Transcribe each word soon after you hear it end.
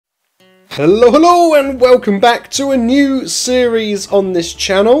Hello and welcome back to a new series on this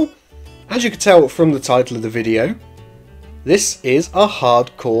channel. As you can tell from the title of the video, this is a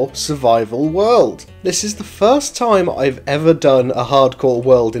hardcore survival world. This is the first time I've ever done a hardcore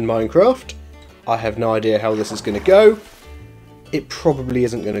world in Minecraft. I have no idea how this is going to go. It probably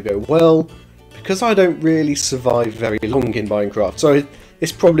isn't going to go well, because I don't really survive very long in Minecraft, so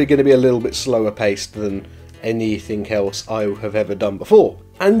it's probably going to be a little bit slower paced than anything else I have ever done before.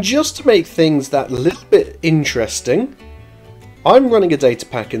 And just to make things that little bit interesting, I'm running a data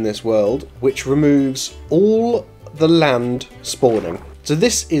pack in this world which removes all the land spawning. So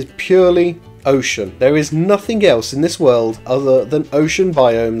this is purely ocean. There is nothing else in this world other than ocean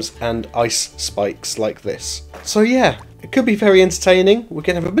biomes and ice spikes like this. So yeah, it could be very entertaining. We're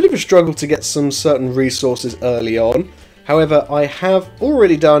going to have a bit of a struggle to get some certain resources early on. However, I have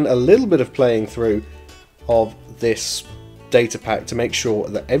already done a little bit of playing through of this data pack to make sure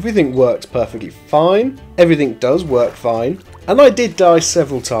that everything works perfectly fine. Everything does work fine. And I did die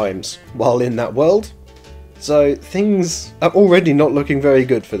several times while in that world. So things are already not looking very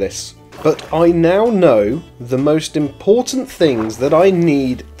good for this. But I now know the most important things that I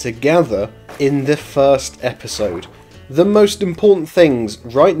need to gather in the first episode. The most important things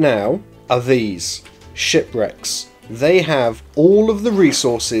right now are these shipwrecks. They have all of the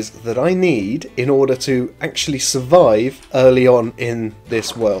resources that I need in order to actually survive early on in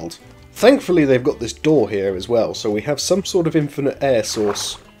this world. Thankfully they've got this door here as well, so we have some sort of infinite air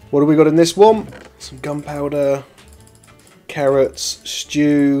source. What have we got in this one? Some gunpowder, carrots,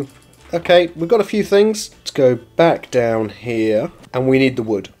 stew. Okay, we've got a few things. Let's go back down here, and we need the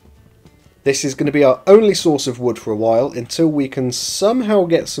wood. This is going to be our only source of wood for a while until we can somehow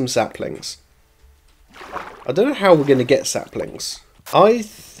get some saplings. I don't know how we're going to get saplings. I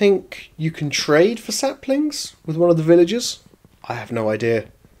think you can trade for saplings with one of the villagers. I have no idea.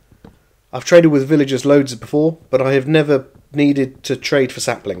 I've traded with villagers loads before, but I have never needed to trade for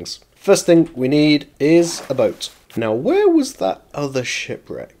saplings. First thing we need is a boat. Now, where was that other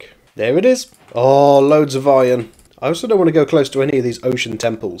shipwreck? There it is. Oh, loads of iron. I also don't want to go close to any of these ocean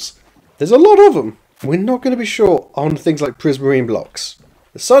temples. There's a lot of them. We're not going to be short on things like prismarine blocks.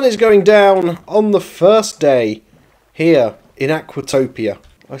 The sun is going down on the first day here in Aquatopia.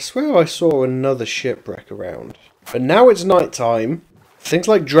 I swear I saw another shipwreck around. But now it's night time, things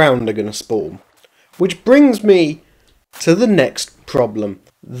like drowned are going to spawn. Which brings me to the next problem.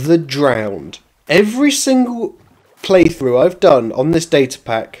 The drowned. Every single playthrough I've done on this data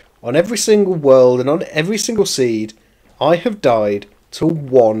pack, on every single world and on every single seed, I have died to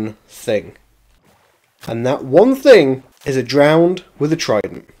one thing. And that one thing is a drowned with a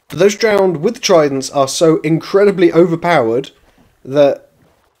trident. Those drowned with tridents are so incredibly overpowered that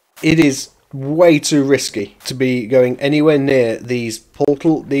it is way too risky to be going anywhere near these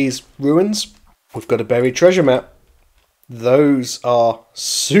ruins. We've got a buried treasure map. Those are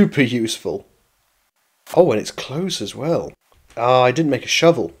super useful. Oh, and it's close as well. Ah, I didn't make a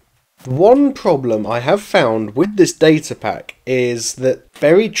shovel. One problem I have found with this data pack is that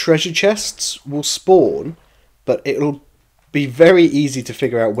buried treasure chests will spawn, but it'll be very easy to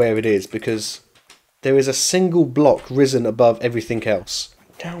figure out where it is because there is a single block risen above everything else.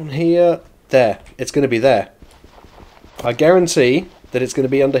 Down here, there, it's going to be there. I guarantee that it's going to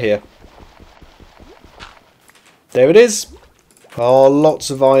be under here. There it is. Oh, lots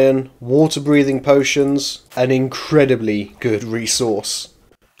of iron, water breathing potions, an incredibly good resource.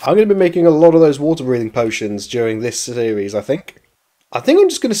 I'm going to be making a lot of those water breathing potions during this series, I think. I think I'm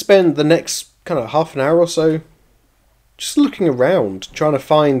just going to spend the next kind of half an hour or so just looking around, trying to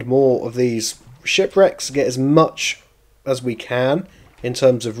find more of these shipwrecks, get as much as we can in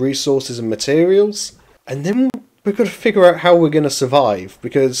terms of resources and materials. And then we've got to figure out how we're going to survive,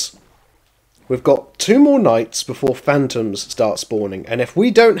 because we've got 2 more nights before phantoms start spawning. And if we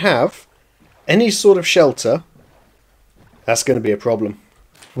don't have any sort of shelter, that's going to be a problem.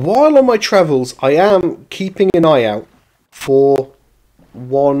 While on my travels, I am keeping an eye out for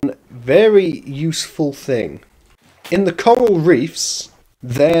one very useful thing. In the coral reefs,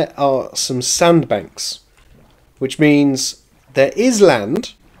 there are some sandbanks, which means there is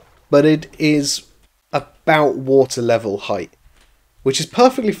land, but it is about water level height, which is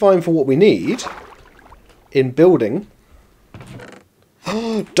perfectly fine for what we need in building.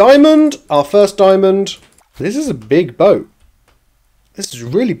 Diamond! Our first diamond. This is a big boat. This is a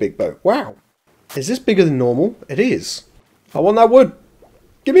really big boat. Wow. Is this bigger than normal? It is. I want that wood.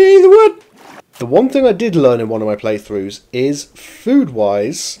 Give me the wood! The one thing I did learn in one of my playthroughs is,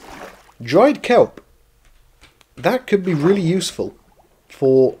 food-wise, dried kelp. That could be really useful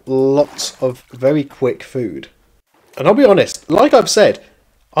for lots of very quick food. And I'll be honest, like I've said,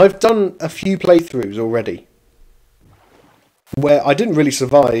 I've done a few playthroughs already where I didn't really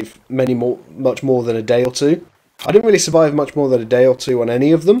survive much more than a day or two. I didn't really survive much more than a day or two on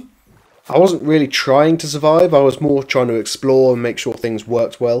any of them. I wasn't really trying to survive, I was more trying to explore and make sure things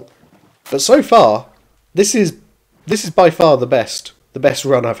worked well. But so far, this is by far the best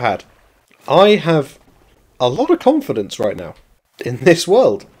run I've had. I have a lot of confidence right now in this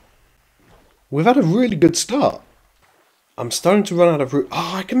world. We've had a really good start. I'm starting to run out of room.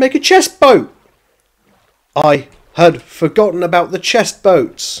 Oh, I can make a chest boat! I had forgotten about the chest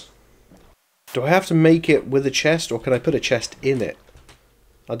boats. Do I have to make it with a chest, or can I put a chest in it?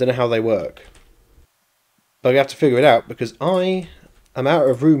 I don't know how they work. But I have to figure it out, because I am out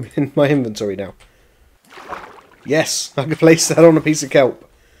of room in my inventory now. Yes, I can place that on a piece of kelp.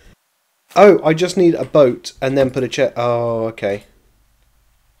 Oh, I just need a boat and then put a chest. Oh, okay.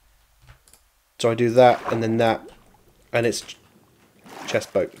 So I do that and then that. And it's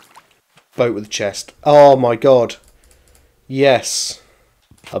chest boat. Boat with a chest. Oh my god. Yes.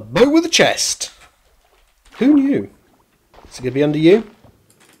 A boat with a chest. Who knew? Is it going to be under you?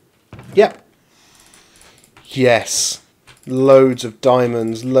 Yep. Yes. Loads of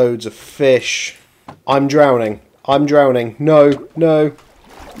diamonds. Loads of fish. I'm drowning. I'm drowning. No. No.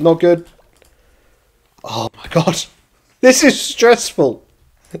 Not good. Oh my god. This is stressful.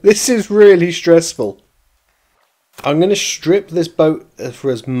 This is really stressful. I'm going to strip this boat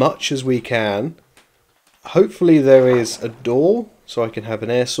for as much as we can. Hopefully there is a door so I can have an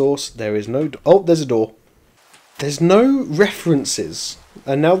air source. There is no... Oh, there's a door. There's no references.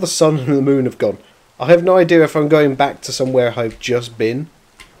 And now the sun and the moon have gone. I have no idea if I'm going back to somewhere I've just been.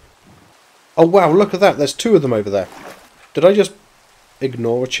 Oh wow, look at that. There's two of them over there. Did I just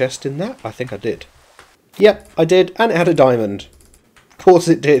ignore a chest in that? I think I did. Yep, I did. And it had a diamond. Of course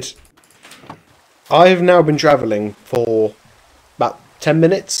it did. I have now been travelling for about 10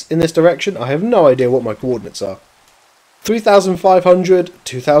 minutes in this direction. I have no idea what my coordinates are. 3,500,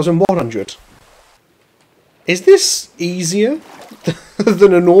 2,100. Is this easier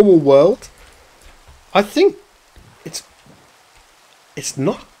than a normal world? I think it's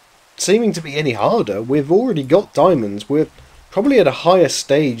not seeming to be any harder. We've already got diamonds. We're probably at a higher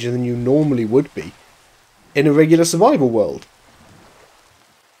stage than you normally would be in a regular survival world.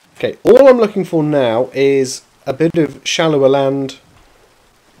 Okay, all I'm looking for now is a bit of shallower land,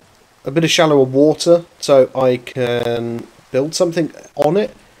 a bit of shallower water, so I can build something on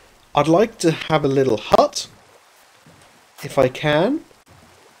it. I'd like to have a little hut, if I can.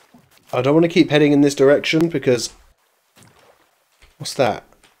 I don't want to keep heading in this direction because... What's that?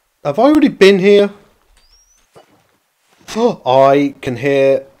 Have I already been here? Oh, I can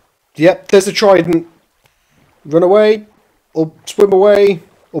hear... Yep, there's a trident. Run away, or swim away,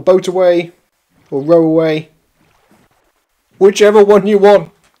 or boat away, or row away. Whichever one you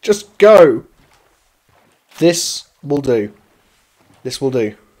want, just go. This will do. This will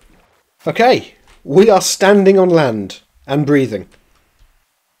do. Okay, we are standing on land and breathing.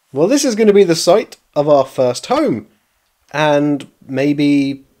 Well, this is going to be the site of our first home, and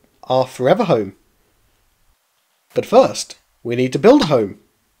maybe our forever home. But first, we need to build a home.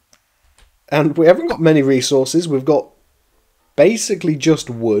 And we haven't got many resources. We've got basically just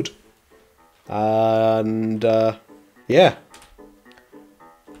wood. And, yeah.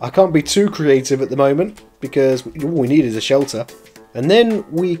 I can't be too creative at the moment, because all we need is a shelter. And then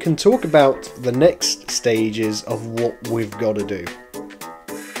we can talk about the next stages of what we've got to do.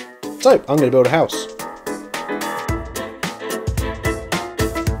 So, I'm going to build a house.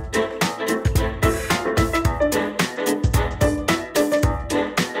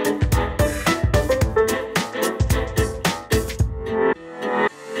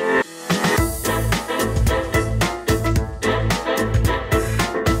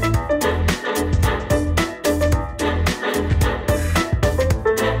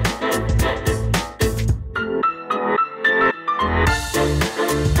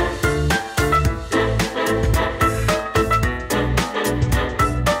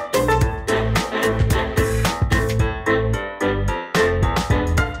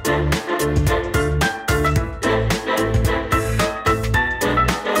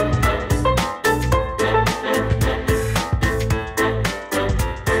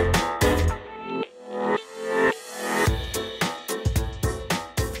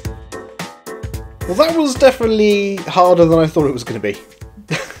 Well, that was definitely harder than I thought it was going to be.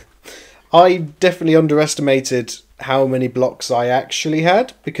 I definitely underestimated how many blocks I actually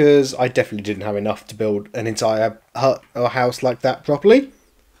had, because I definitely didn't have enough to build an entire hut or house like that properly.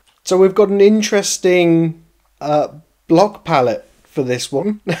 So we've got an interesting block palette for this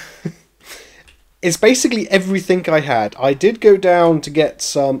one. It's basically everything I had. I did go down to get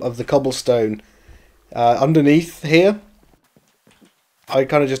some of the cobblestone underneath here. I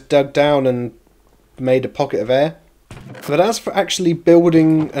kind of just dug down and made a pocket of air. But as for actually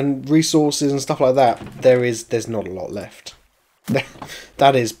building and resources and stuff like that, there's not a lot left.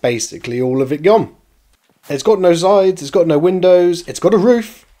 That is basically all of it gone. It's got no sides, it's got no windows, it's got a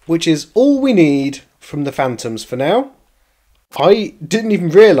roof, which is all we need from the phantoms for now. I didn't even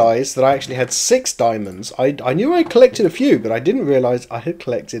realise that I actually had 6 diamonds. I knew I collected a few, but I didn't realise I had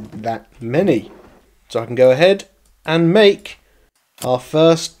collected that many. So I can go ahead and make our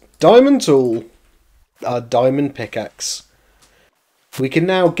first diamond tool, our diamond pickaxe. We can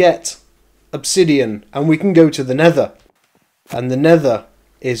now get obsidian and we can go to the nether. And the nether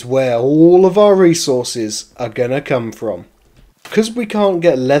is where all of our resources are going to come from. Because we can't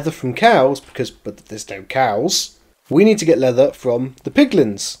get leather from cows, but there's no cows, we need to get leather from the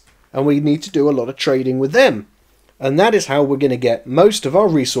piglins. And we need to do a lot of trading with them. And that is how we're going to get most of our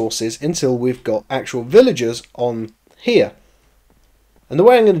resources until we've got actual villagers on here. And the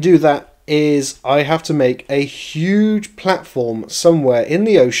way I'm going to do that is I have to make a huge platform somewhere in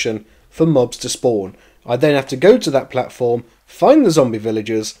the ocean for mobs to spawn. I then have to go to that platform, find the zombie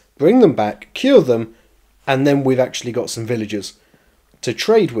villagers, bring them back, cure them, and then we've actually got some villagers to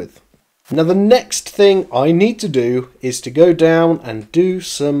trade with. Now the next thing I need to do is to go down and do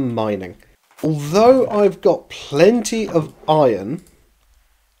some mining. Although I've got plenty of iron,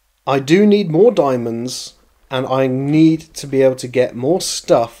 I do need more diamonds and I need to be able to get more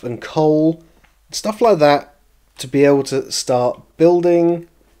stuff and coal, stuff like that, to be able to start building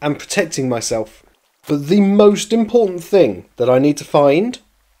and protecting myself. But the most important thing that I need to find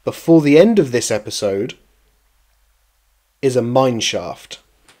before the end of this episode is a mine shaft.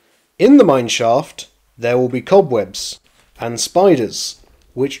 In the mine shaft there will be cobwebs and spiders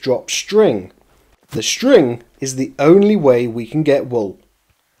which drop string. The string is the only way we can get wool,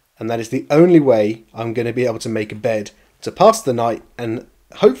 and that is the only way I'm going to be able to make a bed to pass the night and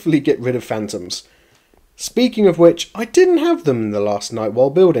hopefully get rid of phantoms. Speaking of which, I didn't have them in the last night while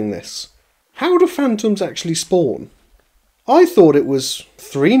building this. How do phantoms actually spawn? I thought it was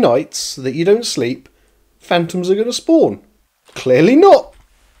 3 nights that you don't sleep, phantoms are going to spawn. Clearly not,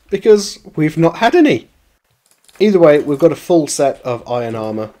 because we've not had any. Either way, we've got a full set of iron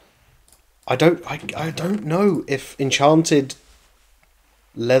armour. I don't know if enchanted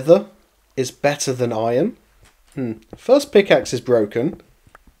leather is better than iron. First pickaxe is broken.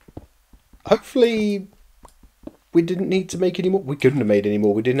 Hopefully we didn't need to make any more. We couldn't have made any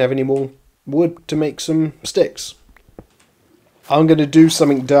more. We didn't have any more wood to make some sticks. I'm going to do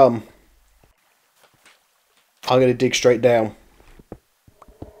something dumb. I'm going to dig straight down.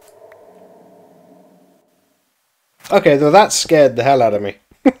 Okay, though that scared the hell out of me.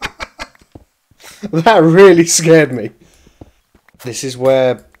 That really scared me. This is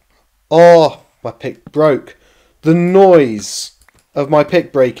where... Oh, my pick broke. The noise of my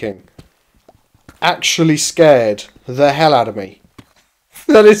pick breaking actually scared the hell out of me.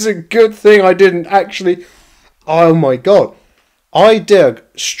 That is a good thing I didn't actually... Oh my god. I dug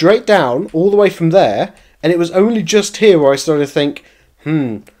straight down all the way from there, and it was only just here where I started to think,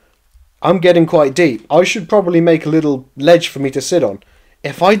 I'm getting quite deep. I should probably make a little ledge for me to sit on.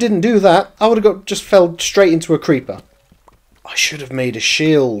 If I didn't do that, I would have just fell straight into a creeper. I should have made a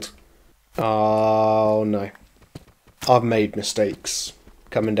shield. Oh no. I've made mistakes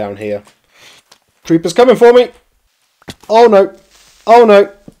coming down here. Creeper's coming for me. Oh no. Oh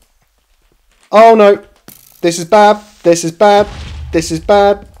no. Oh no. This is bad. This is bad. This is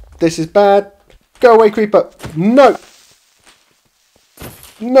bad. This is bad. Go away, creeper. No.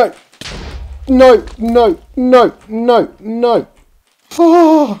 No. No. No. No. No. No.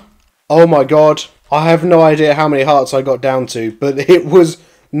 Oh my god. I have no idea how many hearts I got down to, but it was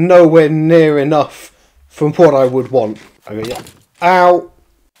nowhere near enough from what I would want. Okay, yeah. Ow.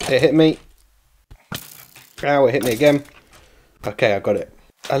 It hit me. Ow, it hit me again. Okay, I got it.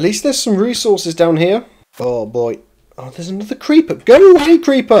 At least there's some resources down here. Oh boy. Oh, there's another creeper. Go away,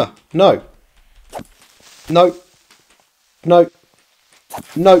 creeper. No. No. No.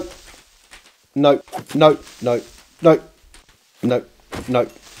 No. No. No. No. No. No. No.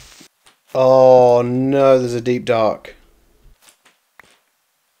 Oh no, there's a deep dark.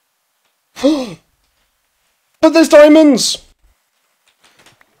 But there's diamonds!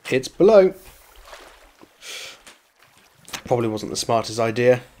 It's below. Probably wasn't the smartest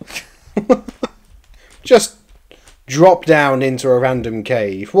idea. Just drop down into a random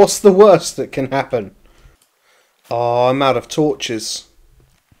cave. What's the worst that can happen? Oh, I'm out of torches.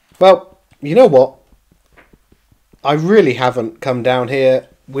 Well, you know what? I really haven't come down here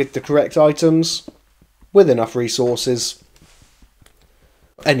with the correct items, with enough resources,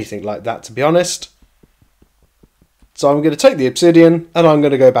 anything like that, to be honest. So I'm going to take the obsidian and I'm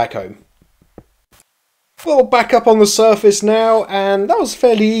going to go back home. Well, back up on the surface now, and that was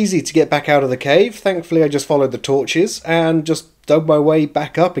fairly easy to get back out of the cave. Thankfully I just followed the torches and just dug my way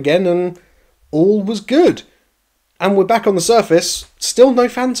back up again, and all was good. And we're back on the surface, still no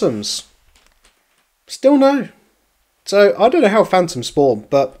phantoms. Still no. So I don't know how phantoms spawn,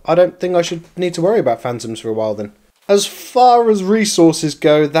 but I don't think I should need to worry about phantoms for a while then. As far as resources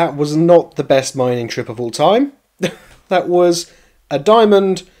go, that was not the best mining trip of all time. That was a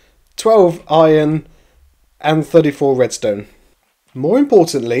diamond, 12 iron, and 34 redstone. More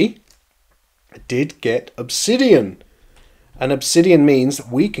importantly, I did get obsidian. And obsidian means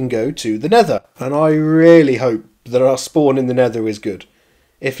that we can go to the nether. And I really hope that our spawn in the nether is good.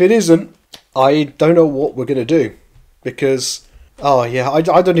 If it isn't, I don't know what we're going to do. Because, oh yeah, I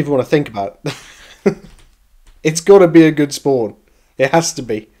don't even want to think about it. It's got to be a good spawn. It has to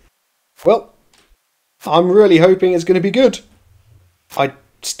be. Well, I'm really hoping it's going to be good. I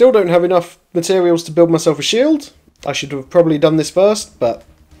still don't have enough materials to build myself a shield. I should have probably done this first, but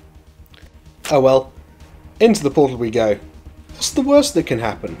oh well. Into the portal we go. What's the worst that can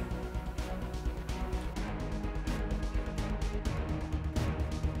happen?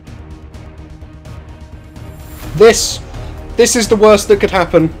 This is the worst that could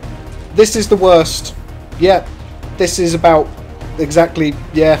happen. This is the worst. Yeah, this is about exactly,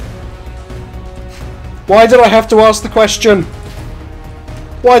 yeah. Why did I have to ask the question?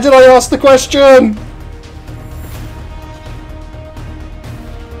 Why did I ask the question?